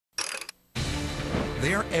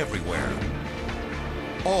They're everywhere,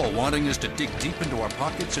 all wanting us to dig deep into our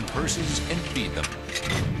pockets and purses and feed them.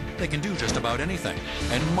 They can do just about anything,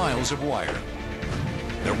 and miles of wire.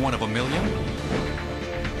 They're one of a million,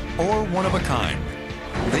 or one of a kind.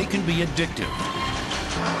 They can be addictive,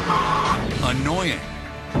 annoying,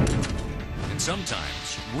 and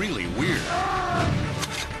sometimes really weird.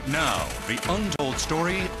 Now, the untold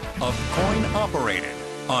story of coin-operated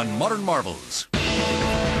on Modern Marvels.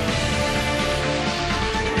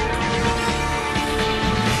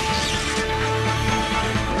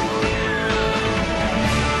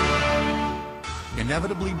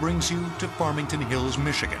 Inevitably brings you to Farmington Hills,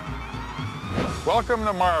 Michigan. Welcome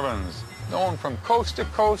to Marvin's, known from coast to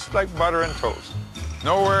coast like butter and toast.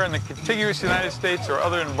 Nowhere in the contiguous United States or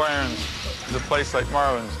other environs is a place like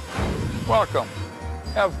Marvin's. Welcome.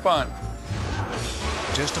 Have fun.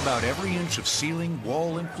 Just about every inch of ceiling,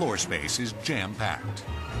 wall, and floor space is jam-packed.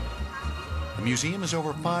 The museum is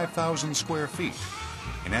over 5,000 square feet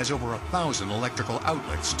and has over 1,000 electrical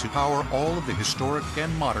outlets to power all of the historic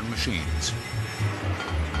and modern machines.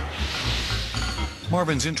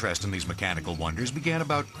 Marvin's interest in these mechanical wonders began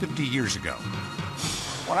about 50 years ago.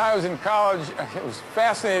 When I was in college, I was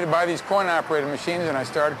fascinated by these coin-operated machines and I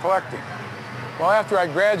started collecting. Well, after I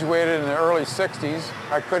graduated in the early 60s,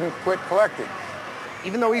 I couldn't quit collecting.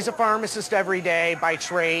 Even though he's a pharmacist every day by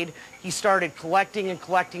trade, he started collecting and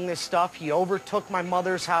collecting this stuff. He overtook my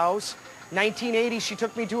mother's house. 1980, she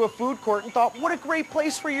took me to a food court and thought, what a great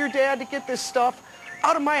place for your dad to get this stuff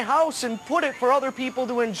out of my house and put it for other people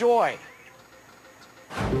to enjoy.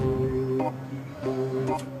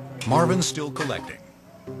 Marvin's still collecting.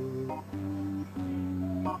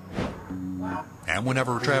 And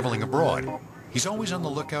whenever traveling abroad, he's always on the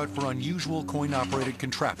lookout for unusual coin-operated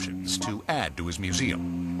contraptions to add to his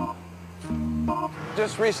museum.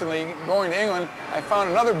 Just recently, going to England, I found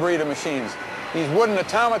another breed of machines. These wooden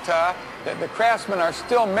automata, that the craftsmen are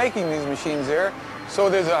still making these machines there, so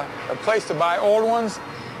there's a place to buy old ones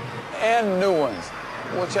and new ones,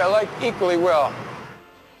 which I like equally well.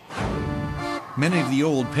 Many of the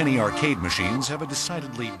old penny arcade machines have a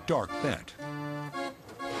decidedly dark bent.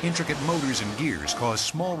 Intricate motors and gears cause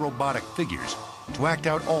small robotic figures to act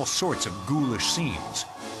out all sorts of ghoulish scenes,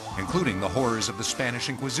 including the horrors of the Spanish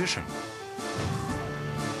Inquisition.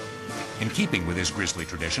 In keeping with his grisly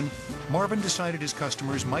tradition, Marvin decided his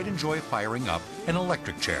customers might enjoy firing up an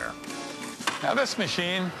electric chair. Now this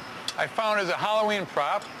machine I found as a Halloween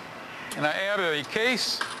prop, and I added a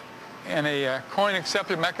case and a coin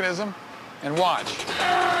acceptor mechanism, and watch.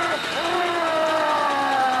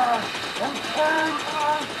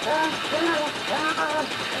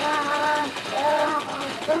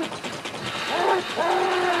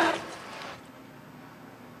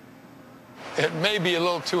 It may be a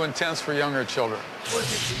little too intense for younger children.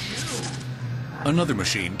 Another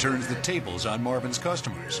machine turns the tables on Marvin's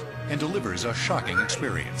customers and delivers a shocking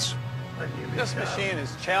experience. This machine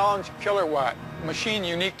is Challenge Kilowatt, a machine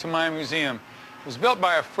unique to my museum. It was built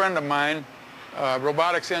by a friend of mine, a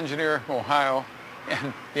robotics engineer from Ohio,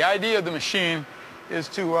 and the idea of the machine is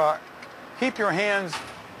to keep your hands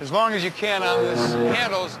as long as you can on this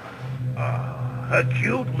handles. A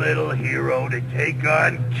cute little hero to take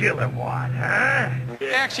on Kilowatt, huh?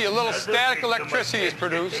 Actually, a little static electricity is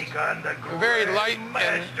produced, very light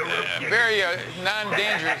and very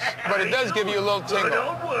non-dangerous, but it does give you a little tingle.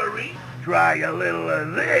 Don't worry, try a little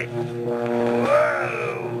of this.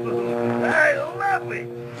 Whoa, I love it.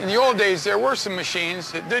 In the old days, there were some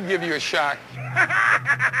machines that did give you a shock.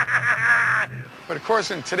 But of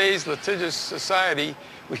course, in today's litigious society,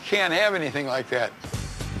 we can't have anything like that.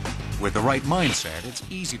 With the right mindset, it's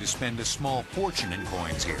easy to spend a small fortune in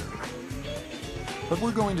coins here. But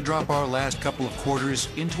we're going to drop our last couple of quarters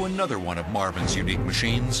into another one of Marvin's unique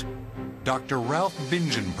machines, Dr. Ralph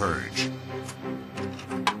Bingen Purge.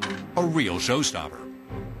 A real showstopper.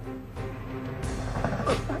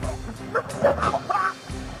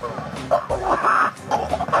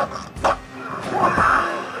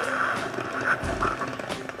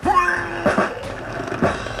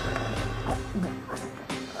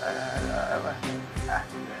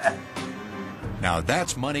 Now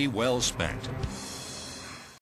that's money well spent.